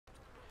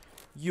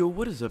Yo,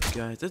 what is up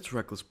guys, it's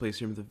Reckless Place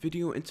here with a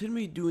video, and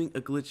today I'm doing a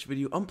glitch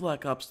video on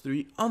Black Ops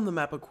 3 on the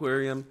map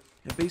Aquarium.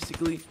 And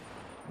basically,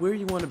 where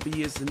you want to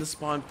be is in the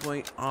spawn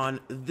point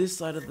on this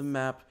side of the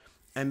map.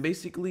 And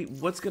basically,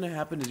 what's going to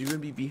happen is you're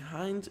going to be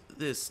behind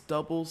this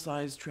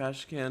double-sized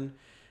trash can.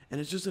 And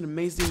it's just an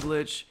amazing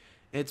glitch.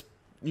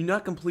 You're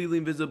not completely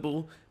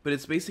invisible, but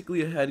it's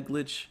basically a head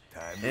glitch.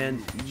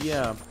 And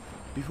yeah,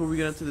 before we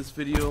get into this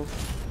video,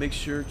 make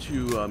sure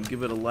to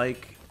give it a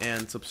like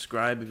and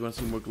subscribe if you want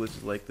to see more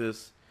glitches like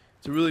this.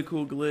 It's a really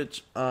cool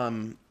glitch.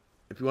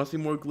 If you want to see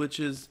more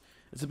glitches,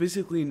 it's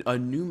basically a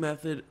new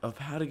method of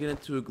how to get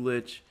into a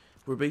glitch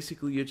where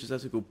basically you just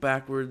have to go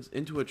backwards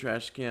into a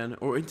trash can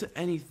or into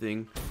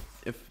anything,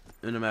 if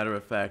in a matter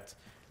of fact,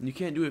 and you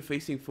can't do it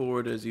facing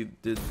forward as you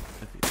did.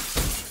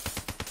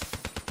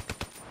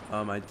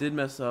 I did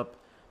mess up,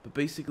 but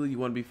basically you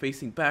want to be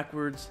facing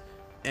backwards,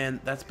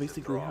 and that's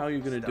basically how you're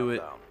gonna do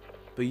it.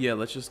 But yeah,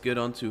 let's just get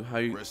on to how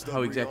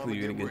exactly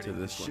you're gonna get into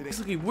this one.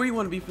 Basically, where you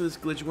want to be for this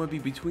glitch, you want to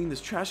be between this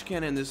trash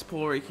can and this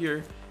pole right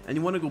here, and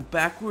you want to go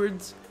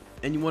backwards,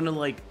 and you want to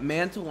like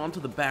mantle onto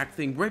the back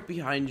thing right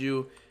behind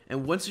you.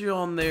 And once you're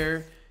on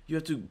there, you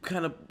have to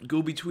kind of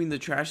go between the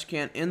trash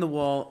can and the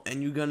wall,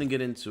 and you're gonna get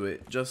into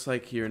it, just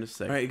like here in a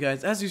second. Alright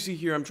guys, as you see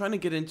here, I'm trying to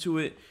get into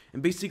it,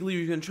 and basically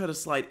you're gonna try to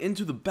slide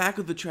into the back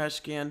of the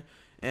trash can,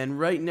 and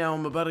right now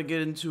I'm about to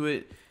get into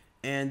it.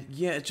 And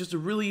yeah, it's just a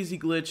really easy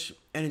glitch,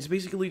 and it's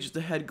basically just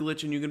a head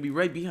glitch, and you're gonna be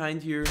right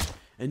behind here,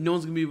 and no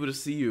one's gonna be able to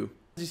see you.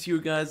 As you see here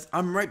guys,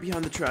 I'm right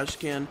behind the trash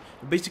can,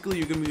 and basically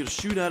you're gonna be able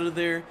to shoot out of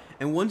there,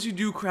 and once you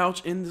do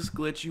crouch in this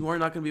glitch, you are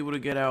not gonna be able to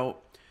get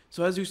out.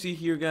 So as you see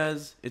here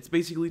guys, it's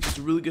basically just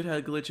a really good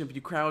head glitch, and if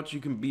you crouch, you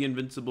can be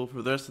invincible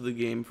for the rest of the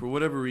game for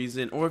whatever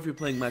reason, or if you're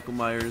playing Michael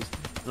Myers,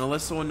 and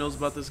unless someone knows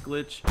about this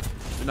glitch,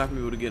 you're not gonna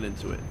be able to get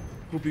into it.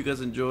 Hope you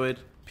guys enjoyed.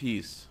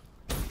 Peace.